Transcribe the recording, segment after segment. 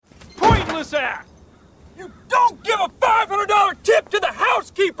Christmas at? You don't give a $500 tip to the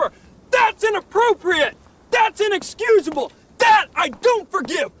housekeeper! That's inappropriate! That's inexcusable! That I don't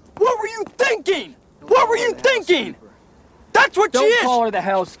forgive! What were you thinking? What were you thinking? That's what she is! Don't call her the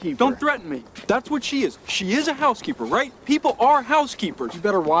housekeeper. Don't threaten me. That's what she is. She is a housekeeper, right? People are housekeepers. You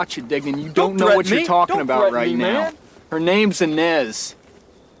better watch it, Dignan. You don't know threaten what you're me. talking Don't about threaten right me, now. man. Her name's Inez.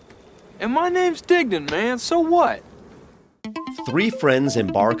 And my name's Dignan, man. So what? Three friends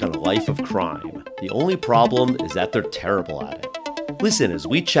embark on a life of crime. The only problem is that they're terrible at it. Listen as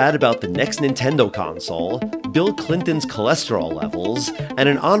we chat about the next Nintendo console, Bill Clinton's cholesterol levels, and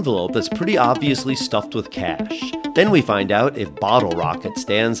an envelope that's pretty obviously stuffed with cash. Then we find out if Bottle Rocket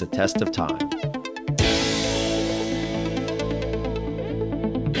stands the test of time.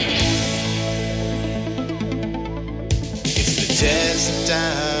 It's the test of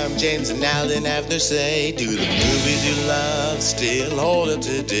time. James and Alan have their say. Do the movies you love still hold up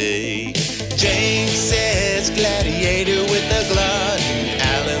today? James says Gladiator with a glutton.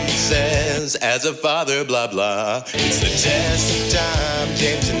 Alan says as a father, blah blah. It's the test of time.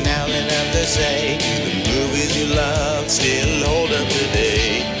 James and Alan have their say. Do the movies you love still hold up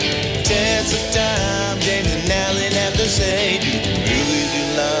today? Test of time. James and Alan have their say. Do the movies you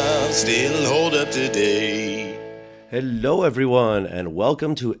love still hold up today? Hello everyone, and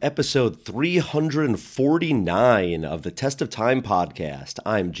welcome to episode 349 of the Test of Time podcast.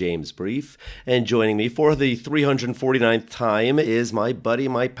 I'm James Brief, and joining me for the 349th time is my buddy,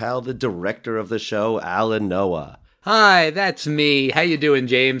 my pal, the director of the show, Alan Noah. Hi, that's me. How you doing,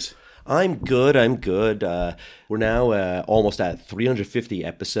 James? I'm good. We're now almost at 350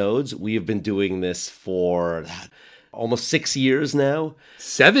 episodes. We have been doing this for almost 6 years now.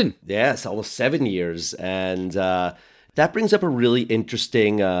 7? Yes, almost 7 years. And that brings up a really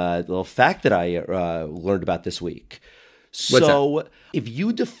interesting little fact that I learned about this week. What's So if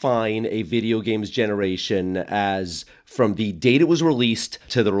you define a video games generation as from the date it was released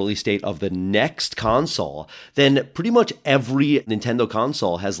to the release date of the next console, then pretty much every Nintendo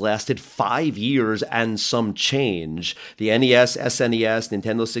console has lasted 5 years and some change. The NES, SNES,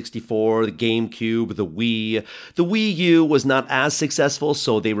 Nintendo 64, the GameCube, the Wii. The Wii U was not as successful,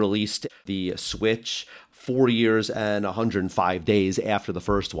 so they released the Switch 4 years and 105 days after the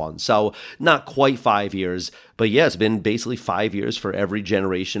first one. So not quite 5 years, but yeah, it's been basically 5 years for every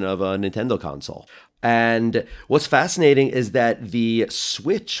generation of a Nintendo console. And what's fascinating is that the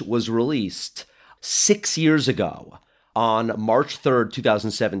Switch was released 6 years ago on March 3rd,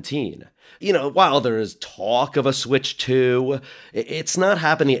 2017. You know, while there is talk of a Switch 2, it's not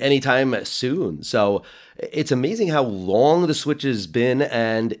happening anytime soon. So it's amazing how long the Switch has been,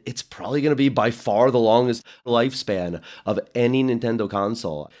 and it's probably going to be by far the longest lifespan of any Nintendo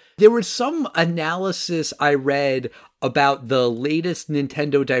console. There was some analysis I read about the latest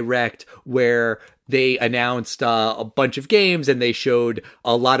Nintendo Direct where they announced a bunch of games and they showed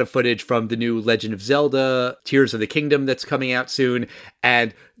a lot of footage from the new Legend of Zelda, Tears of the Kingdom that's coming out soon.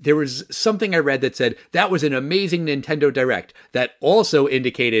 And there was something I read that said that was an amazing Nintendo Direct that also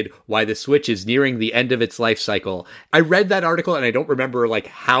indicated why the Switch is nearing the end of its life cycle. I read that article and I don't remember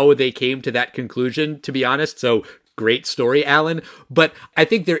how they came to that conclusion, to be honest. So great story, Alan. But I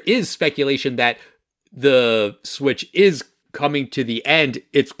think there is speculation that the Switch is coming to the end.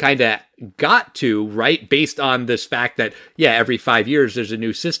 It's kind of got to, right? Based on this fact that, yeah, every 5 years there's a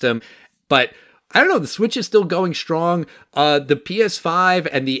new system. But I don't know, the Switch is still going strong. The PS5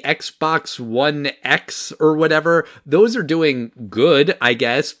 and the Xbox One X or whatever, those are doing good, I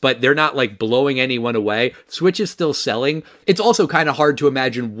guess, but they're not blowing anyone away. Switch is still selling. It's also kind of hard to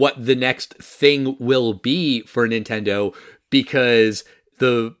imagine what the next thing will be for Nintendo, because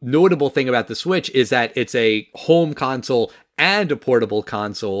the notable thing about the Switch is that it's a home console and a portable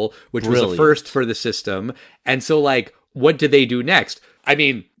console, which was a first for the system. And so, what do they do next? I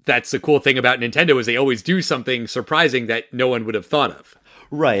mean, that's the cool thing about Nintendo is they always do something surprising that no one would have thought of.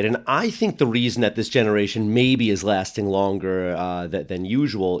 Right, and I think the reason that this generation maybe is lasting longer than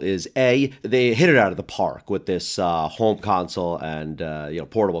usual is, A, they hit it out of the park with this home console and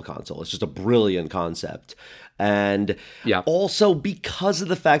portable console. It's just a brilliant concept. And also because of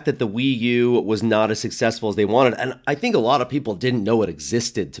the fact that the Wii U was not as successful as they wanted, and I think a lot of people didn't know it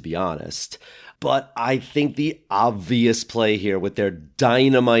existed, to be honest. But I think the obvious play here with their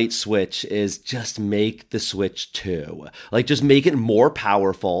dynamite Switch is just make the Switch 2. Just make it more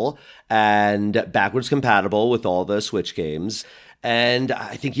powerful and backwards compatible with all the Switch games. And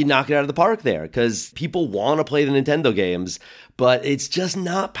I think you knock it out of the park there, because people want to play the Nintendo games, but it's just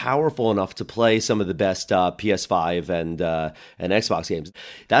not powerful enough to play some of the best PS5 and Xbox games.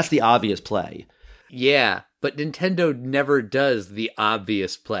 That's the obvious play. Yeah, but Nintendo never does the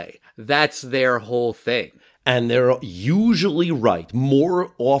obvious play. That's their whole thing. And they're usually right.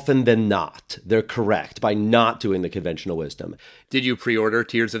 More often than not, they're correct by not doing the conventional wisdom. Did you pre-order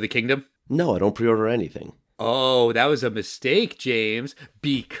Tears of the Kingdom? No, I don't pre-order anything. Oh, that was a mistake, James,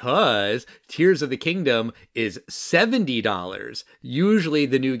 because Tears of the Kingdom is $70. Usually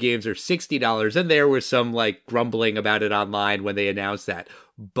the new games are $60, and there was some grumbling about it online when they announced that.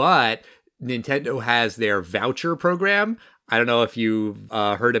 But Nintendo has their voucher program. I don't know if you've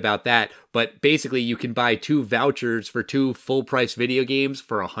heard about that, but basically you can buy 2 vouchers for 2 full-price video games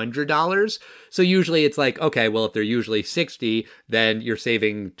for $100. So usually it's okay, well, if they're usually $60, then you're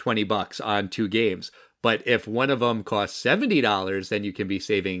saving $20 on 2 games. But if one of them costs $70, then you can be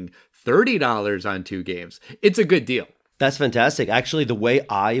saving $30 on 2 games. It's a good deal. That's fantastic. Actually, the way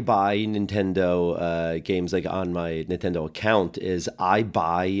I buy Nintendo games, on my Nintendo account, is I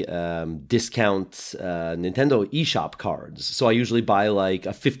buy discount Nintendo eShop cards. So I usually buy a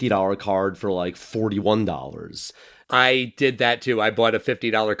 $50 card for $41. I did that too. I bought a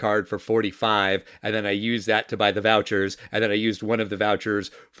 $50 card for $45, and then I used that to buy the vouchers, and then I used one of the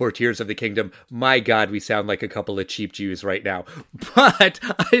vouchers for Tears of the Kingdom. My God, we sound like a couple of cheap Jews right now. But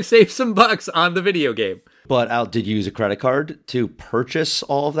I saved some bucks on the video game. But Al, did you use a credit card to purchase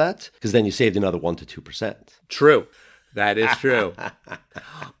all of that? Because then you saved another 1 to 2%. True. That is true.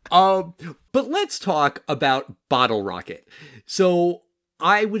 But let's talk about Bottle Rocket. So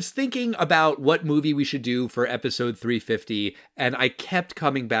I was thinking about what movie we should do for episode 350, and I kept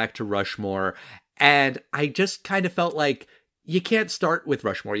coming back to Rushmore, and I just kind of felt like you can't start with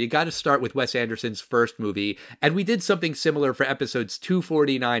Rushmore. You got to start with Wes Anderson's first movie, and we did something similar for episodes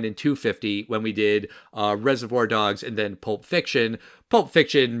 249 and 250 when we did Reservoir Dogs and then Pulp Fiction. Pulp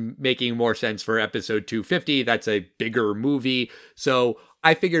Fiction making more sense for episode 250. That's a bigger movie, so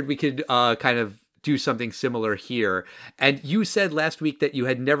I figured we could kind of do something similar here. And you said last week that you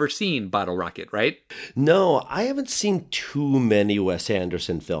had never seen Bottle Rocket, right? No, I haven't seen too many Wes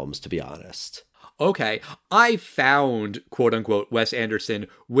Anderson films, to be honest. Okay, I found, quote unquote, Wes Anderson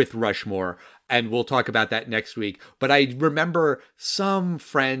with Rushmore, and we'll talk about that next week. But I remember some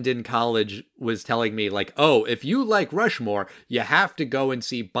friend in college was telling me, oh, if you like Rushmore, you have to go and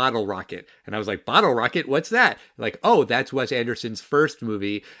see Bottle Rocket. And I was like, Bottle Rocket? What's that? Oh, that's Wes Anderson's first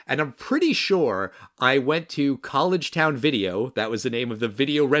movie. And I'm pretty sure I went to College Town Video, that was the name of the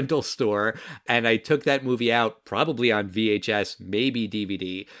video rental store, and I took that movie out, probably on VHS, maybe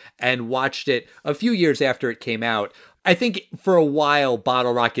DVD, and watched it a few years after it came out. I think for a while,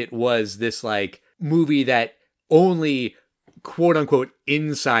 Bottle Rocket was this movie that only quote unquote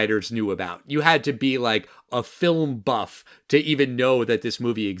insiders knew about. You had to be a film buff to even know that this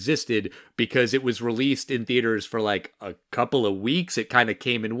movie existed because it was released in theaters for a couple of weeks. It kind of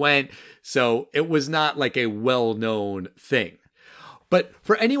came and went. So it was not a well-known thing. But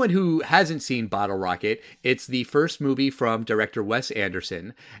for anyone who hasn't seen Bottle Rocket, it's the first movie from director Wes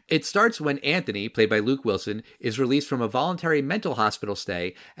Anderson. It starts when Anthony, played by Luke Wilson, is released from a voluntary mental hospital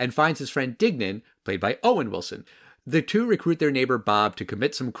stay and finds his friend Dignan, played by Owen Wilson. The two recruit their neighbor Bob to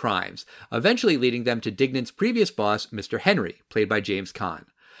commit some crimes, eventually leading them to Dignan's previous boss, Mr. Henry, played by James Caan.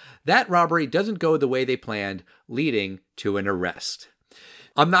 That robbery doesn't go the way they planned, leading to an arrest.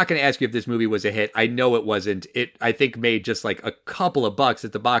 I'm not going to ask you if this movie was a hit. I know it wasn't. It, I think, made just a couple of bucks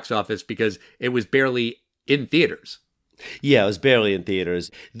at the box office because it was barely in theaters. Yeah, it was barely in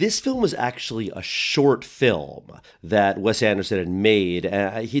theaters. This film was actually a short film that Wes Anderson had made.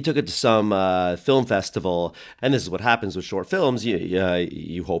 He took it to some film festival, and this is what happens with short films.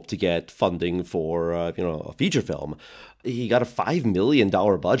 You hope to get funding for a feature film. He got a $5 million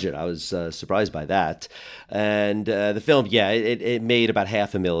budget. I was surprised by that. And the film, it made about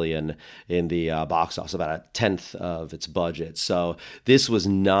 $500,000 in the box office, about a tenth of its budget. So this was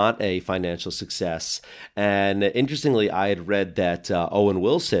not a financial success. And interestingly, I had read that Owen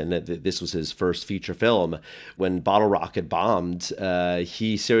Wilson, this was his first feature film, when Bottle Rocket bombed,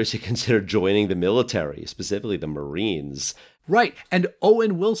 he seriously considered joining the military, specifically the Marines. Right. And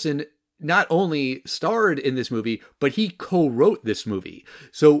Owen Wilson not only starred in this movie, but he co-wrote this movie.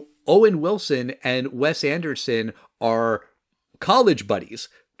 So Owen Wilson and Wes Anderson are college buddies,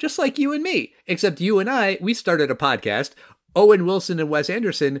 just like you and me, except you and I, we started a podcast. Owen Wilson and Wes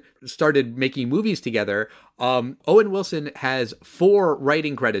Anderson started making movies together. Owen Wilson has 4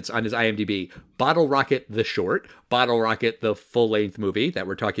 writing credits on his IMDb. Bottle Rocket, the short, Bottle Rocket, the full-length movie that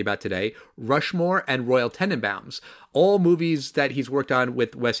we're talking about today, Rushmore, and Royal Tenenbaums. All movies that he's worked on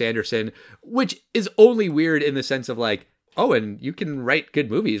with Wes Anderson, which is only weird in the sense of Owen, you can write good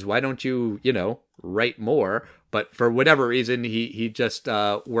movies. Why don't you, write more? But for whatever reason, he just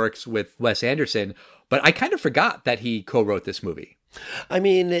works with Wes Anderson. But I kind of forgot that he co-wrote this movie. I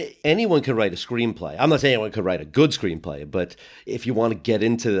mean, anyone can write a screenplay. I'm not saying anyone could write a good screenplay, but if you want to get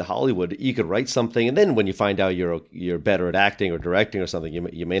into Hollywood, you could write something, and then when you find out you're better at acting or directing or something,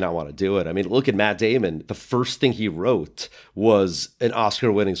 you may not want to do it. I mean, look at Matt Damon. The first thing he wrote was an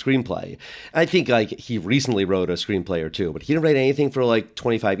Oscar-winning screenplay. I think he recently wrote a screenplay or two, but he didn't write anything for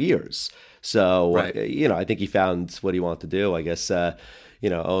 25 years. So, right. I think he found what he wanted to do. I guess,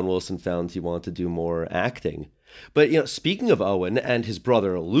 Owen Wilson found he wanted to do more acting. But, speaking of Owen and his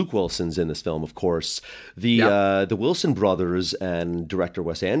brother Luke Wilson's in this film, of course, the Wilson brothers and director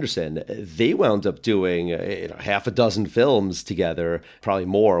Wes Anderson, they wound up doing half a dozen films together, probably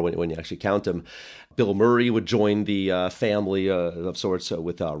more when you actually count them. Bill Murray would join the family of sorts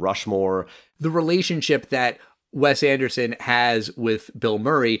with Rushmore. The relationship that Wes Anderson has with Bill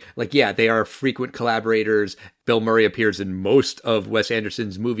Murray, they are frequent collaborators. Bill Murray appears in most of Wes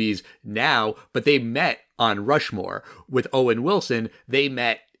Anderson's movies now, but they met on Rushmore. With Owen Wilson, they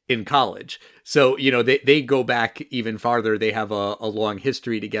met in college. So, they go back even farther. They have a long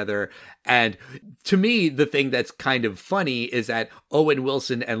history together. And to me, the thing that's kind of funny is that Owen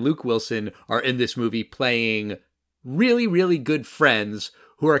Wilson and Luke Wilson are in this movie playing really, really good friends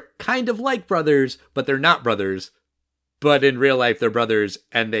who are kind of like brothers, but they're not brothers. But in real life, they're brothers,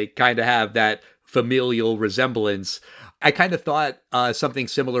 and they kind of have that familial resemblance. I kind of thought something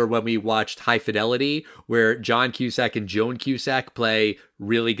similar when we watched High Fidelity, where John Cusack and Joan Cusack play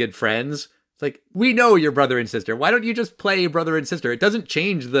really good friends. It's we know you're brother and sister. Why don't you just play brother and sister? It doesn't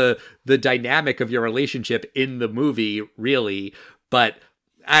change the dynamic of your relationship in the movie, really. But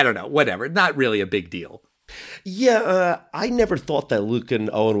I don't know, whatever. Not really a big deal. Yeah, I never thought that Luke and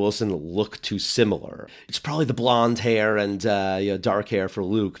Owen Wilson looked too similar. It's probably the blonde hair and dark hair for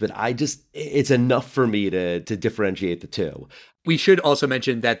Luke, but it's enough for me to differentiate the two. We should also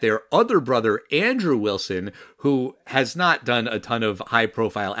mention that their other brother, Andrew Wilson, who has not done a ton of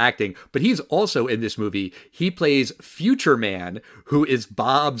high-profile acting, but he's also in this movie. He plays Future Man, who is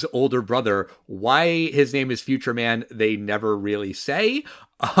Bob's older brother. Why his name is Future Man, they never really say.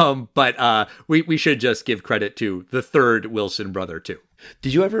 But we should just give credit to the third Wilson brother, too.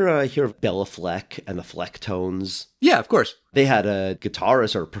 Did you ever hear of Bella Fleck and the Flecktones? Yeah, of course. They had a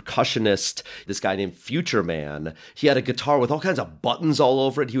guitarist or a percussionist, this guy named Future Man. He had a guitar with all kinds of buttons all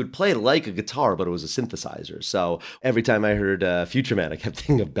over it. He would play it like a guitar, but it was a synthesizer. So every time I heard Future Man, I kept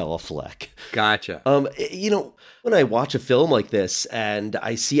thinking of Bella Fleck. Gotcha. When I watch a film like this and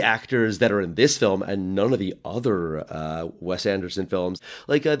I see actors that are in this film and none of the other Wes Anderson films,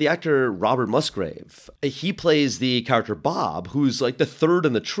 like the actor Robert Musgrave, he plays the character Bob, who's the third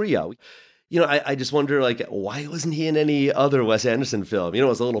in the trio. I just wonder, why wasn't he in any other Wes Anderson film? It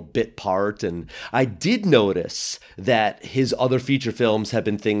was a little bit part. And I did notice that his other feature films have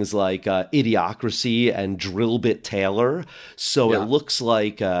been things like Idiocracy and Drill Bit Taylor. So It looks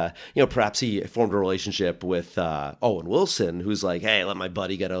like, perhaps he formed a relationship with Owen Wilson, who's like, hey, let my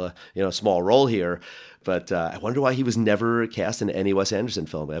buddy get a small role here. But I wonder why he was never cast in any Wes Anderson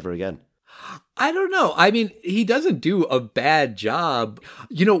film ever again. I don't know. I mean, he doesn't do a bad job.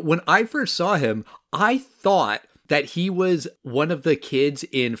 When I first saw him, I thought that he was one of the kids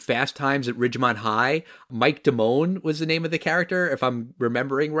in Fast Times at Ridgemont High. Mike Damone was the name of the character, if I'm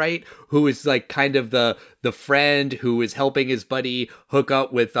remembering right, who is kind of the friend who is helping his buddy hook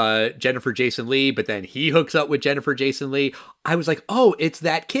up with Jennifer Jason Leigh, but then he hooks up with Jennifer Jason Leigh. I was like, oh, it's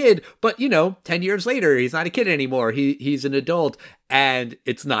that kid. But, 10 years later, he's not a kid anymore. He's an adult, and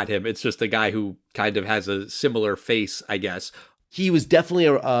it's not him. It's just a guy who kind of has a similar face, I guess. He was definitely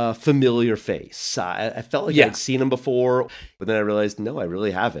a familiar face. I felt like I'd seen him before, but then I realized, no, I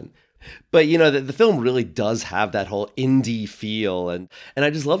really haven't. But, the film really does have that whole indie feel. And I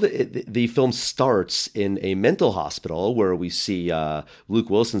just love it. The film starts in a mental hospital where we see Luke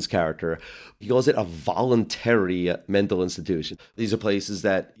Wilson's character. He calls it a voluntary mental institution. These are places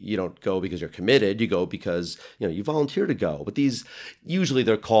that you don't go because you're committed. You go because, you volunteer to go. But usually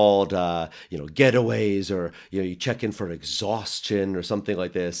they're called, getaways, or, you check in for exhaustion or something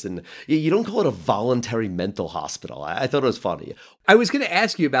like this. And you don't call it a voluntary mental hospital. I thought it was funny. I was going to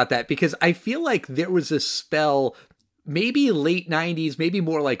ask you about that because I feel like there was a spell, maybe late 90s, maybe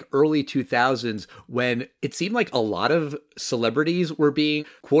more like early 2000s, when it seemed like a lot of celebrities were being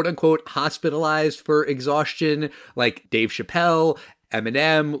quote unquote hospitalized for exhaustion, like Dave Chappelle,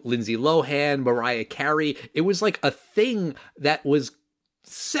 Eminem, Lindsay Lohan, Mariah Carey. It was like a thing that was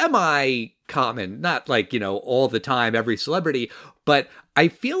semi-common, not all the time, every celebrity. But I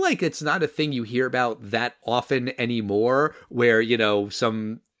feel like it's not a thing you hear about that often anymore, where,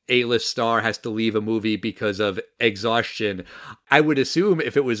 some A-list star has to leave a movie because of exhaustion. I would assume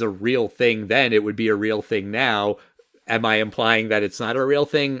if it was a real thing then, it would be a real thing now. Am I implying that it's not a real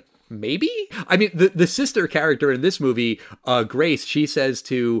thing? Maybe? I mean, the sister character in this movie, Grace, she says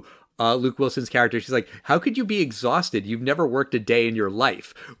to Luke Wilson's character, she's like, how could you be exhausted? You've never worked a day in your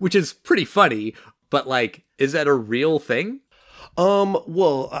life, which is pretty funny. But like, is that a real thing?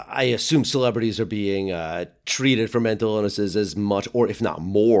 Well, I assume celebrities are being treated for mental illnesses as much, or if not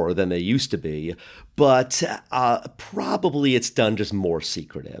more, than they used to be. But probably it's done just more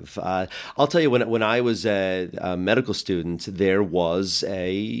secretive. I'll tell you, when I was a medical student, there was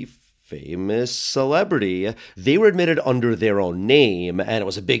a famous celebrity. They were admitted under their own name, and it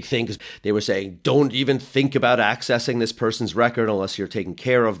was a big thing because they were saying, don't even think about accessing this person's record unless you're taking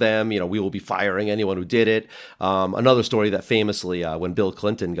care of them. We will be firing anyone who did it. Another story that famously, when Bill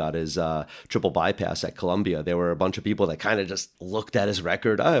Clinton got his triple bypass at Columbia, there were a bunch of people that kind of just looked at his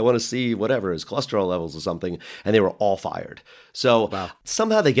record. I want to see whatever, his cholesterol levels or something, and they were all fired. So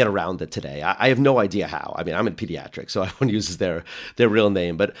somehow they get around it today. I have no idea how. I mean, I'm in pediatrics, so I won't use their real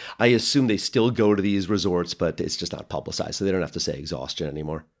name, but I assume they still go to these resorts, but it's just not publicized, so they don't have to say exhaustion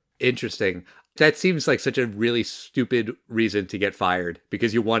anymore. Interesting. That seems like such a really stupid reason to get fired,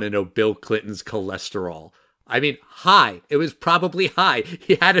 because you want to know Bill Clinton's cholesterol. I mean, high. It was probably high.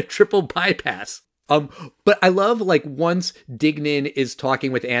 He had a triple bypass. But I love, like, once Dignan is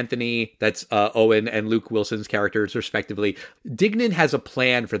talking with Anthony, that's Owen and Luke Wilson's characters respectively, Dignan has a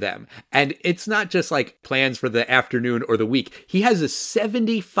plan for them. And it's not just like plans for the afternoon or the week. He has a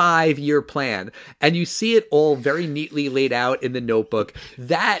 75-year plan. And you see it all very neatly laid out in the notebook.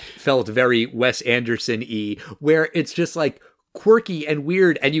 That felt very Wes Anderson-y, where it's just like quirky and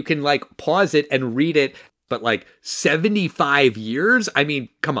weird, and you can like pause it and read it. But like 75 years? I mean,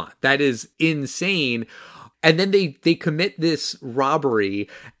 come on, that is insane. And then they commit this robbery,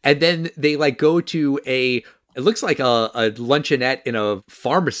 and then they like go to it looks like a luncheonette in a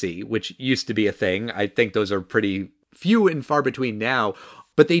pharmacy, which used to be a thing. I think those are pretty few and far between now.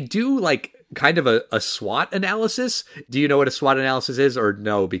 But they do like kind of a SWOT analysis. Do you know what a SWOT analysis is, or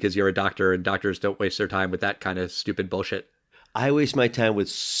no, because you're a doctor and doctors don't waste their time with that kind of stupid bullshit? I waste my time with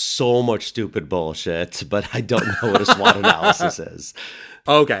so much stupid bullshit, but I don't know what a SWOT analysis is.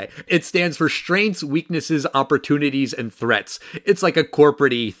 Okay. It stands for strengths, weaknesses, opportunities, and threats. It's like a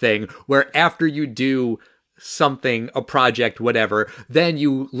corporate-y thing where after you do something, a project, whatever, then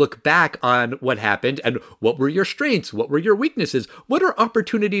you look back on what happened and what were your strengths? What were your weaknesses? What are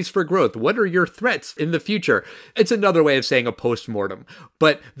opportunities for growth? What are your threats in the future? It's another way of saying a postmortem,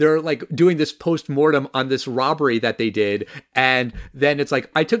 but they're like doing this postmortem on this robbery that they did. And then it's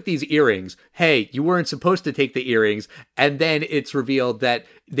like, I took these earrings. Hey, you weren't supposed to take the earrings. And then it's revealed that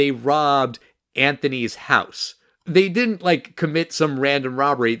they robbed Anthony's house. They didn't like commit some random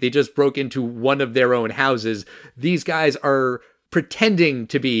robbery. They just broke into one of their own houses. These guys are pretending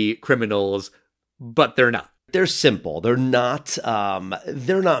to be criminals, but they're not. They're simple. They're not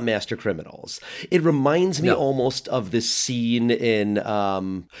master criminals. It reminds me almost of this scene in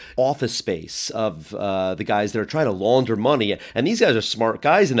Office Space of the guys that are trying to launder money. And these guys are smart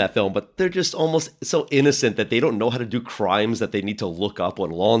guys in that film, but they're just almost so innocent that they don't know how to do crimes that they need to look up what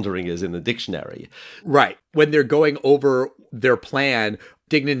laundering is in the dictionary. Right. When they're going over their plan,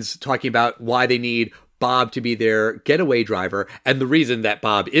 Dignan's talking about why they need Bob to be their getaway driver. And the reason that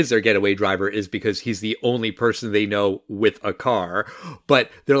Bob is their getaway driver is because he's the only person they know with a car.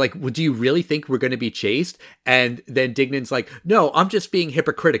 But they're like, well, do you really think we're going to be chased? And then Dignan's like, no, I'm just being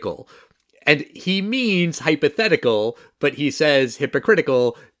hypocritical. And he means hypothetical, but he says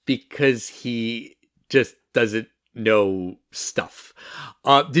hypocritical because he just doesn't know stuff.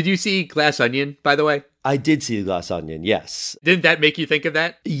 Did you see Glass Onion, by the way? I did see Glass Onion, yes. Didn't that make you think of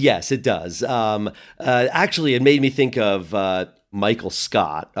that? Yes, it does. Actually, it made me think of Michael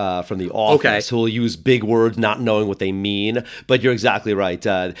Scott from The Office, who will use big words not knowing what they mean. But you're exactly right.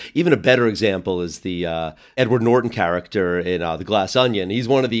 Even a better example is the Edward Norton character in The Glass Onion. He's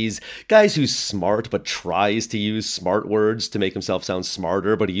one of these guys who's smart but tries to use smart words to make himself sound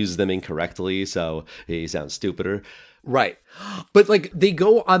smarter, but he uses them incorrectly, so he sounds stupider. Right. But like they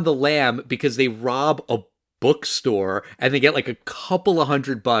go on the lam because they rob a bookstore and they get like a couple of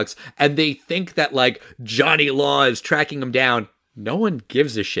 $100 and they think that like Johnny Law is tracking them down. No one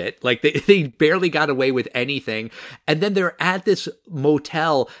gives a shit. Like they barely got away with anything. And then they're at this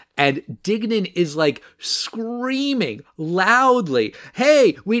motel and Dignan is like screaming loudly,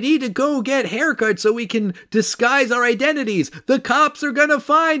 hey, we need to go get haircuts so we can disguise our identities. The cops are going to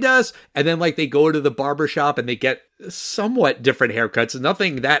find us. And then like they go to the barbershop and they get somewhat different haircuts,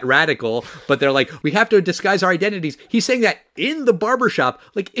 nothing that radical, but they're like, we have to disguise our identities. He's saying that in the barbershop.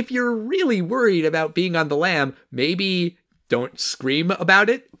 Like, if you're really worried about being on the lam, maybe don't scream about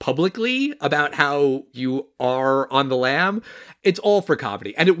it publicly, about how you are on the lam. It's all for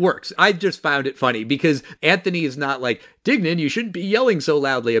comedy, and it works. I just found it funny because Anthony is not like, Dignan, you shouldn't be yelling so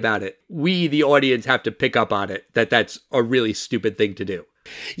loudly about it. We, the audience, have to pick up on it, that's a really stupid thing to do.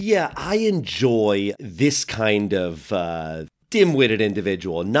 Yeah, I enjoy this kind of dim-witted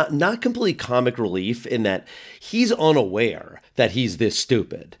individual, not complete comic relief in that he's unaware that he's this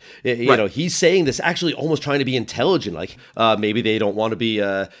stupid. You know, he's saying this actually almost trying to be intelligent, like maybe they don't want to be,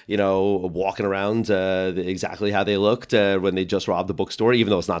 walking around exactly how they looked when they just robbed the bookstore, even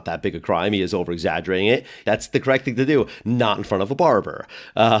though it's not that big a crime. He is over-exaggerating it. That's the correct thing to do, not in front of a barber.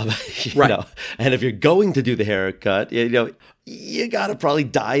 You know, and if you're going to do the haircut, you gotta probably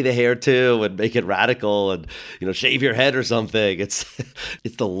dye the hair too and make it radical and, shave your head or something. It's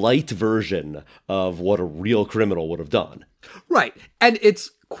the light version of what a real criminal would have done. Right. And it's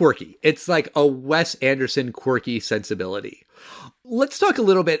quirky. It's like a Wes Anderson quirky sensibility. Let's talk a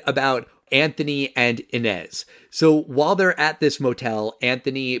little bit about Anthony and Inez. So while they're at this motel,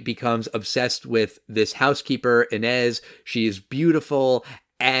 Anthony becomes obsessed with this housekeeper, Inez. She is beautiful,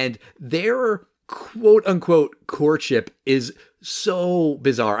 and their quote unquote courtship is so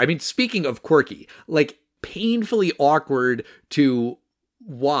bizarre. I mean, speaking of quirky, like painfully awkward to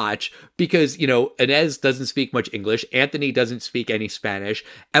watch because, Inez doesn't speak much English. Anthony doesn't speak any Spanish.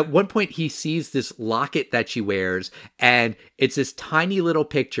 At one point, he sees this locket that she wears, and it's this tiny little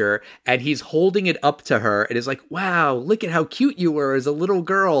picture, and he's holding it up to her, and is like, wow, look at how cute you were as a little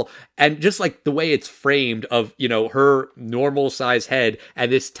girl. And just like the way it's framed of, her normal size head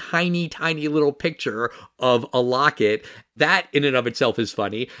and this tiny, tiny little picture of a locket, that in and of itself is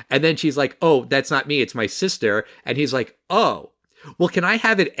funny. And then she's like, oh, that's not me, it's my sister. And he's like, oh, well, can I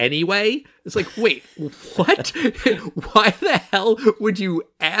have it anyway? It's like, wait, what? Why the hell would you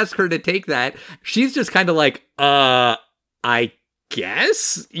ask her to take that? She's just kind of like, I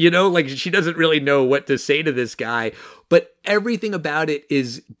guess, like she doesn't really know what to say to this guy, but everything about it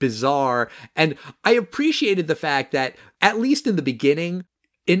is bizarre. And I appreciated the fact that, at least in the beginning,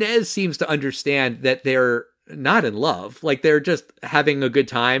 Inez seems to understand that they're not in love. Like, they're just having a good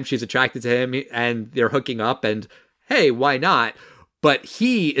time. She's attracted to him and they're hooking up, and hey, why not? But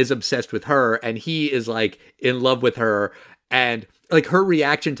he is obsessed with her, and he is like in love with her. And like her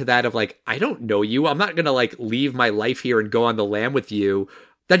reaction to that of like, I don't know you. I'm not going to like leave my life here and go on the lam with you.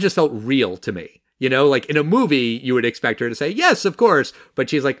 That just felt real to me. Like in a movie, you would expect her to say, yes, of course.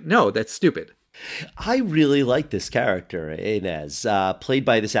 But she's like, no, that's stupid. I really like this character, Inez, played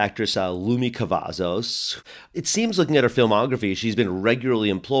by this actress, Lumi Cavazos. It seems, looking at her filmography, she's been regularly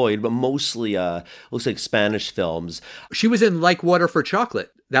employed, but mostly looks like Spanish films. She was in Like Water for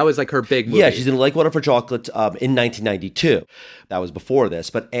Chocolate. That was like her big movie. Yeah, she's in Like Water for Chocolate in 1992. That was before this.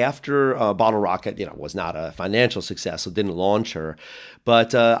 But after Bottle Rocket, was not a financial success, so didn't launch her.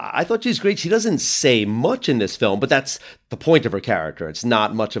 But I thought she's great. She doesn't say much in this film, but that's the point of her character. It's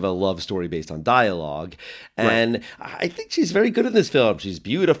not much of a love story based on dialogue. And I think she's very good in this film. She's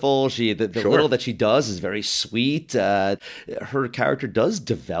beautiful. The little that she does is very sweet. Her character does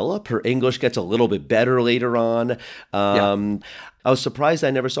develop. Her English gets a little bit better later on. I was surprised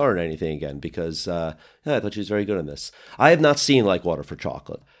I never saw her in anything again because I thought she was very good in this. I have not seen Like Water for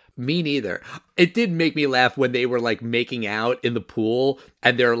Chocolate. Me neither. It did make me laugh when they were like making out in the pool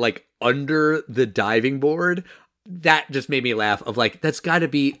and they're like under the diving board. That just made me laugh of like, that's got to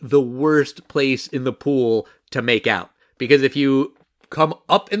be the worst place in the pool to make out. Because if you come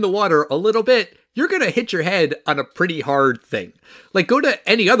up in the water a little bit, you're going to hit your head on a pretty hard thing. Like, go to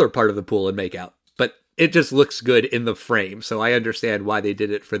any other part of the pool and make out. But it just looks good in the frame. So I understand why they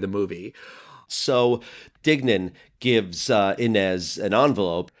did it for the movie. So Dignan gives Inez an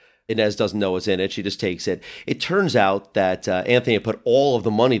envelope. Inez doesn't know what's in it. She just takes it. It turns out that Anthony had put all of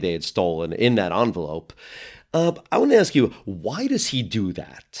the money they had stolen in that envelope. I want to ask you, why does he do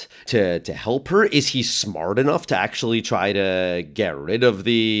that? To help her? Is he smart enough to actually try to get rid of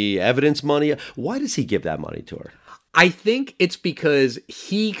the evidence money? Why does he give that money to her? I think it's because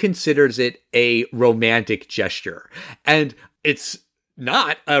he considers it a romantic gesture. And it's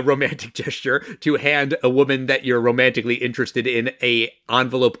not a romantic gesture to hand a woman that you're romantically interested in a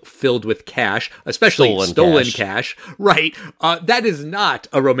envelope filled with cash, especially stolen cash. Right. That is not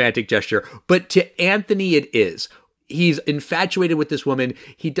a romantic gesture. But to Anthony, it is. He's infatuated with this woman.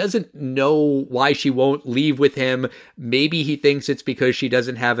 He doesn't know why she won't leave with him. Maybe he thinks it's because she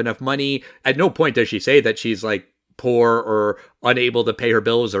doesn't have enough money. At no point does she say that she's like poor or unable to pay her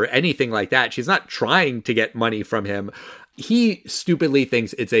bills or anything like that. She's not trying to get money from him. He stupidly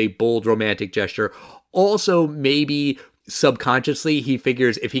thinks it's a bold romantic gesture. Also, maybe subconsciously, he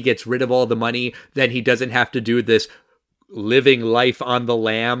figures if he gets rid of all the money, then he doesn't have to do this living life on the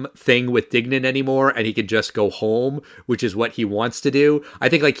lam thing with Dignan anymore, and he can just go home, which is what he wants to do. I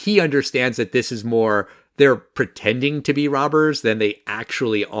think like he understands that this is more they're pretending to be robbers than they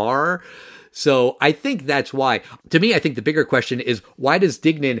actually are. So I think that's why. To me, I think the bigger question is, why does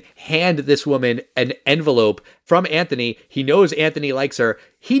Dignan hand this woman an envelope from Anthony? He knows Anthony likes her.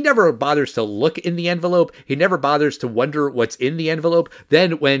 He never bothers to look in the envelope. He never bothers to wonder what's in the envelope.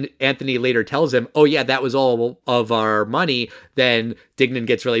 Then when Anthony later tells him, oh yeah, that was all of our money, then Dignan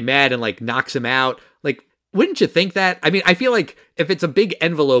gets really mad and like knocks him out. Like, wouldn't you think that? I mean, I feel like if it's a big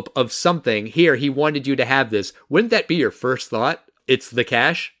envelope of something, here, he wanted you to have this, wouldn't that be your first thought? It's the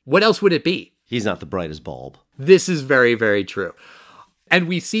cash? What else would it be? He's not the brightest bulb. This is very, very true. And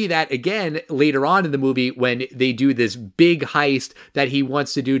we see that again later on in the movie when they do this big heist that he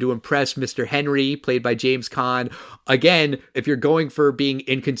wants to do to impress Mr. Henry, played by James Caan. Again, if you're going for being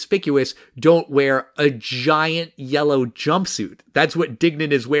inconspicuous, don't wear a giant yellow jumpsuit. That's what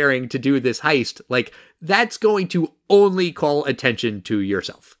Dignan is wearing to do this heist. Like, that's going to only call attention to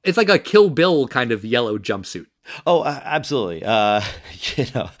yourself. It's like a Kill Bill kind of yellow jumpsuit. Oh, absolutely. I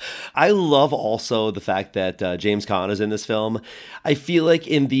love also the fact that James Caan is in this film. I feel like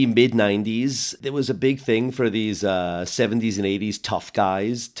in the mid-90s, it was a big thing for these 70s and 80s tough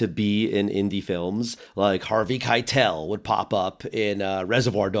guys to be in indie films. Like Harvey Keitel would pop up in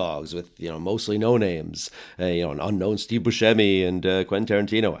Reservoir Dogs with, mostly no names. An unknown Steve Buscemi and Quentin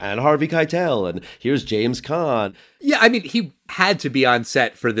Tarantino and Harvey Keitel. And here's James Caan. Yeah, I mean, he had to be on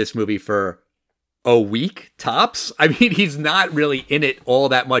set for this movie for a week tops. I mean, he's not really in it all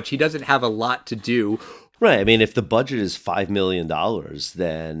that much. He doesn't have a lot to do. Right. I mean, if the budget is $5 million,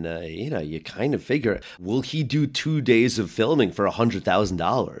 then, you kind of figure, will he do 2 days of filming for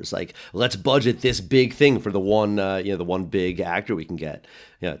 $100,000? Like, let's budget this big thing for the one big actor we can get.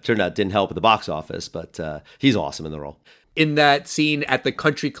 Yeah, it turned out it didn't help at the box office, but he's awesome in the role. In that scene at the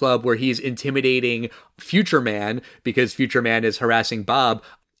country club where he's intimidating Future Man because Future Man is harassing Bob,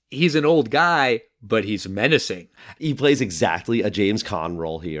 he's an old guy, but he's menacing. He plays exactly a James Caan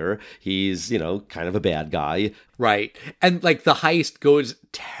role here. He's, kind of a bad guy. Right. And like the heist goes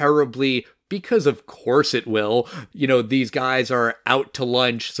terribly because of course it will. These guys are out to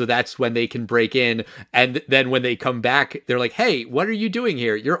lunch, so that's when they can break in. And then when they come back, they're like, hey, what are you doing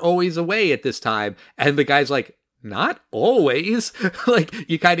here? You're always away at this time. And the guy's like, not always. Like,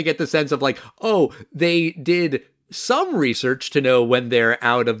 you kind of get the sense of like, oh, they did some research to know when they're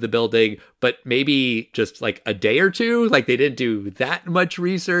out of the building, but maybe just like a day or two. Like, they didn't do that much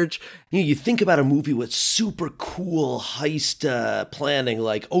research. You think about a movie with super cool heist planning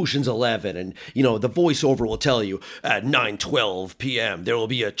like Ocean's 11, and, the voiceover will tell you at 9:12 p.m. there will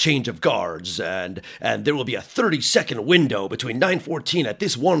be a change of guards, and there will be a 30-second window between 9:14 at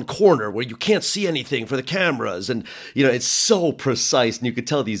this one corner where you can't see anything for the cameras. And, it's so precise, and you could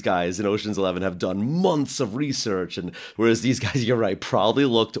tell these guys in Ocean's 11 have done months of research, and whereas these guys, you're right, probably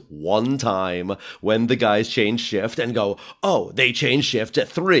looked one time when the guys change shift and go, oh, they changed shift at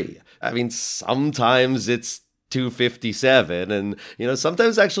 3. I mean, sometimes it's 2:57 and,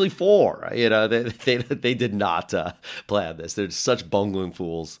 sometimes actually 4. They did not plan this. They're such bungling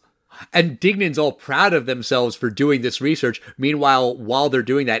fools. And Dignan's all proud of themselves for doing this research. Meanwhile, while they're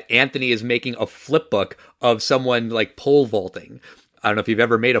doing that, Anthony is making a flip book of someone like pole vaulting. I don't know if you've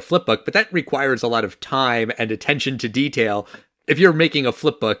ever made a flip book, but that requires a lot of time and attention to detail. If you're making a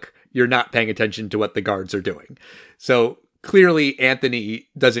flip book, you're not paying attention to what the guards are doing. So clearly, Anthony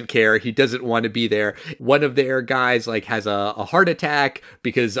doesn't care. He doesn't want to be there. One of their guys has a heart attack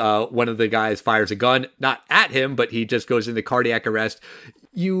because one of the guys fires a gun, not at him, but he just goes into cardiac arrest.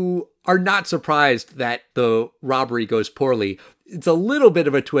 You are not surprised that the robbery goes poorly. It's a little bit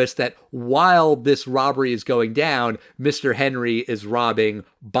of a twist that while this robbery is going down, Mr. Henry is robbing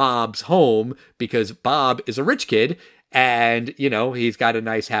Bob's home because Bob is a rich kid. And, he's got a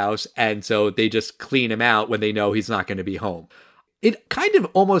nice house. And so they just clean him out when they know he's not going to be home. It kind of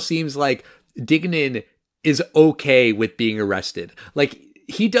almost seems like Dignan is okay with being arrested. Like,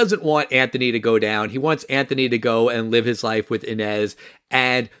 he doesn't want Anthony to go down. He wants Anthony to go and live his life with Inez.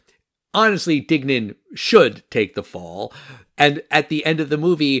 And honestly, Dignan should take the fall. And at the end of the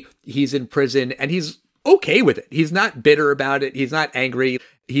movie, he's in prison and he's okay with it. He's not bitter about it. He's not angry.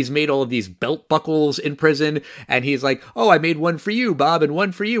 He's made all of these belt buckles in prison, and he's like, oh, I made one for you, Bob, and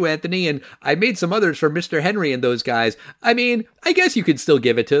one for you, Anthony, and I made some others for Mr. Henry and those guys. I mean, I guess you could still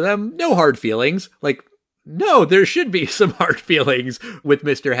give it to them. No hard feelings. Like, no, there should be some hard feelings with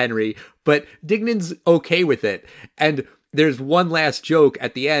Mr. Henry, but Dignan's okay with it. And there's one last joke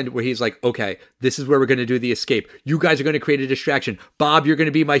at the end where he's like, okay, this is where we're going to do the escape. You guys are going to create a distraction. Bob, you're going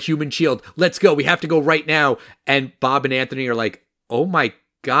to be my human shield. Let's go. We have to go right now. And Bob and Anthony are like, oh my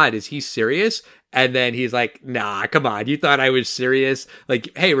God, is he serious? And then he's like, nah, come on. You thought I was serious?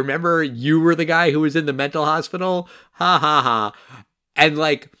 Like, hey, remember you were the guy who was in the mental hospital? Ha ha ha. And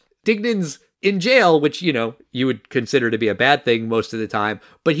like, Dignan's in jail, which, you know, you would consider to be a bad thing most of the time,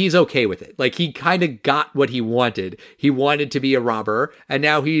 but he's okay with it. Like, he kind of got what he wanted. He wanted to be a robber, and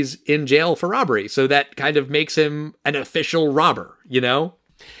now he's in jail for robbery. So that kind of makes him an official robber, you know?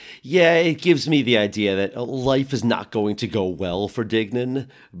 Yeah, it gives me the idea that life is not going to go well for Dignan,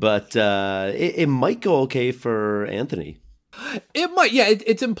 but it might go okay for Anthony. It might, yeah.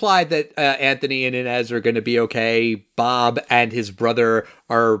 It's implied that Anthony and Inez are going to be okay. Bob and his brother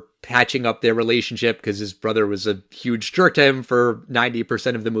are patching up their relationship because his brother was a huge jerk to him for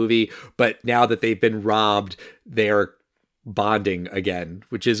 90% of the movie. But now that they've been robbed, they're bonding again,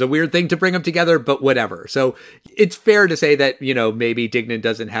 which is a weird thing to bring them together, but whatever. So it's fair to say that, you know, maybe Dignan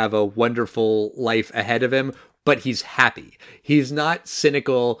doesn't have a wonderful life ahead of him, but he's happy. He's not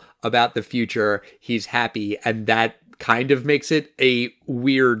cynical about the future. He's happy. And that kind of makes it a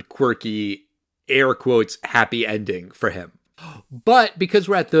weird, quirky, air quotes, happy ending for him. But because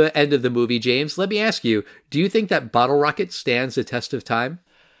we're at the end of the movie, James, let me ask you, do you think that Bottle Rocket stands the test of time?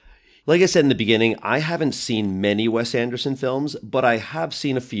 Like I said in the beginning, I haven't seen many Wes Anderson films, but I have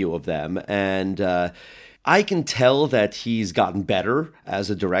seen a few of them. And I can tell that he's gotten better as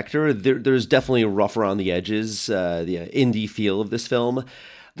a director. There's definitely a rough around the edges, the indie feel of this film.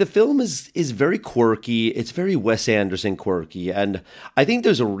 The film is very quirky. It's very Wes Anderson quirky. And I think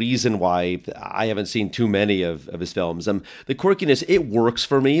there's a reason why I haven't seen too many of his films. The quirkiness, it works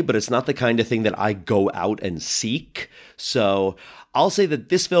for me, but it's not the kind of thing that I go out and seek. So I'll say that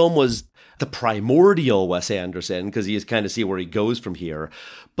this film was the primordial Wes Anderson, because you just kind of see where he goes from here.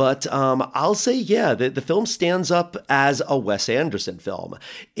 But I'll say, yeah, the film stands up as a Wes Anderson film.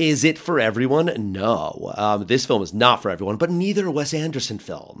 Is it for everyone? No. This film is not for everyone, but neither are Wes Anderson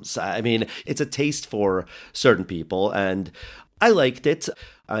films. I mean, it's a taste for certain people, and I liked it.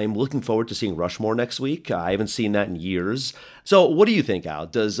 I'm looking forward to seeing Rushmore next week. I haven't seen that in years. So what do you think, Al?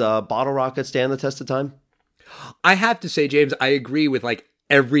 Does Bottle Rocket stand the test of time? I have to say, James, I agree with like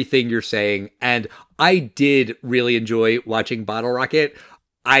everything you're saying. And I did really enjoy watching Bottle Rocket.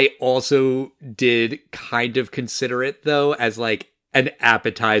 I also did kind of consider it, though, as like an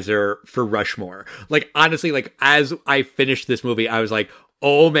appetizer for Rushmore. Like, honestly, like as I finished this movie, I was like,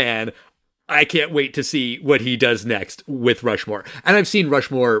 oh man, I can't wait to see what he does next with Rushmore. And I've seen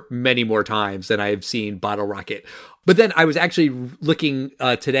Rushmore many more times than I've seen Bottle Rocket. But then I was actually looking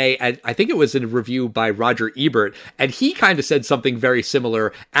today at, I think it was a review by Roger Ebert, and he kind of said something very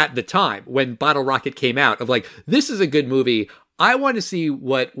similar at the time when Bottle Rocket came out of like, this is a good movie. I want to see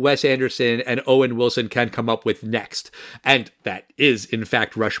what Wes Anderson and Owen Wilson can come up with next. And that is, in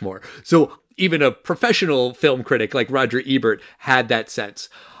fact, Rushmore. So even a professional film critic like Roger Ebert had that sense.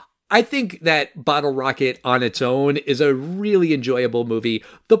 I think that Bottle Rocket on its own is a really enjoyable movie.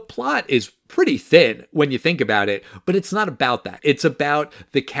 The plot is pretty thin when you think about it, but it's not about that. It's about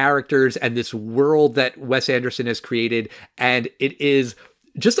the characters and this world that Wes Anderson has created, and it is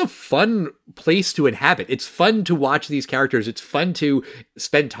just a fun place to inhabit. It's fun to watch these characters. It's fun to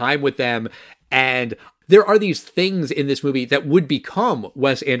spend time with them, and there are these things in this movie that would become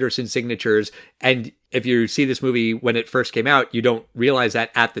Wes Anderson signatures. And if you see this movie when it first came out, you don't realize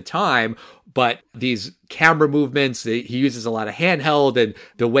that at the time. But these camera movements, he uses a lot of handheld, and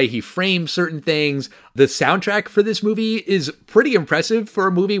the way he frames certain things. The soundtrack for this movie is pretty impressive for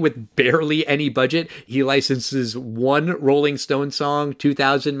a movie with barely any budget. He licenses one Rolling Stone song,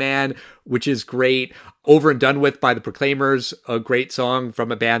 2000 Man, which is great. Over and Done With by the Proclaimers, a great song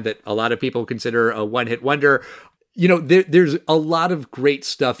from a band that a lot of people consider a one-hit wonder. You know, there's a lot of great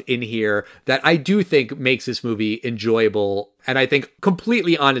stuff in here that I do think makes this movie enjoyable. And I think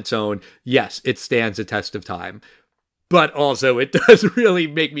completely on its own, yes, it stands a test of time. But also, it does really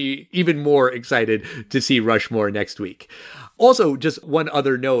make me even more excited to see Rushmore next week. Also, just one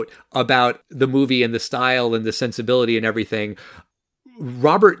other note about the movie and the style and the sensibility and everything.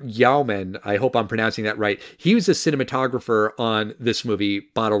 Robert Yeoman, I hope I'm pronouncing that right, he was a cinematographer on this movie,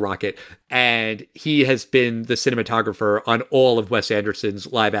 Bottle Rocket, and he has been the cinematographer on all of Wes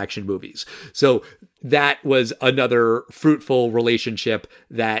Anderson's live-action movies. So that was another fruitful relationship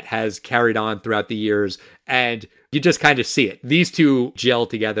that has carried on throughout the years, and you just kind of see it. These two gel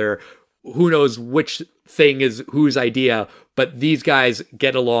together. who knows which thing is whose idea, but these guys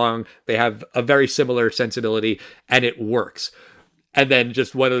get along. They have a very similar sensibility, and it works. And then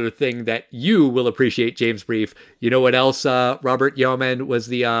just one other thing that you will appreciate, James Brief. You know what else Robert Yeoman was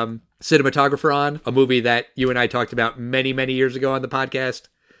the cinematographer on? A movie that you and I talked about many, many years ago on the podcast.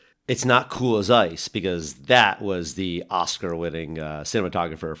 It's not Cool as Ice, because that was the Oscar-winning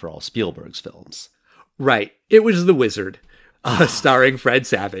cinematographer for all Spielberg's films. Right. It was The Wizard. Starring Fred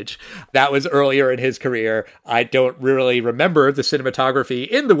Savage. That was earlier in his career. I don't really remember the cinematography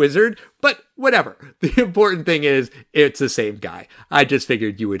in The Wizard, but whatever. The important thing is it's the same guy. I just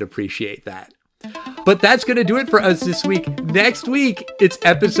figured you would appreciate that. But that's going to do it for us this week. Next week, it's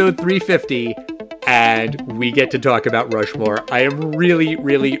episode 350, and we get to talk about Rushmore. I am really,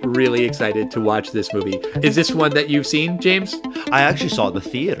 really, really excited to watch this movie. Is this one that you've seen, James? I actually saw it in the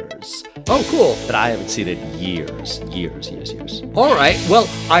theaters. Oh, cool. But I haven't seen it in years. All right. Well,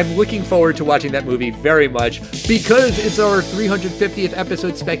 I'm looking forward to watching that movie very much because it's our 350th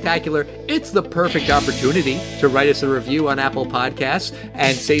episode spectacular. It's the perfect opportunity to write us a review on Apple Podcasts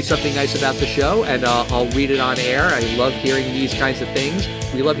and say something nice about the show, and I'll read it on air. I love hearing these kinds of things.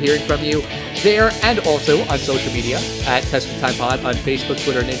 We love hearing from you there and also on social media at Testing Time Pod on Facebook,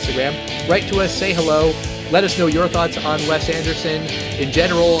 Twitter, and Instagram. Write to us, say hello. Let us know your thoughts on Wes Anderson in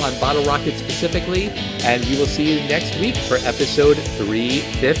general, on Bottle Rocket specifically, and we will see you next week for episode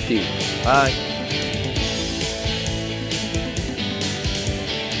 350. Bye.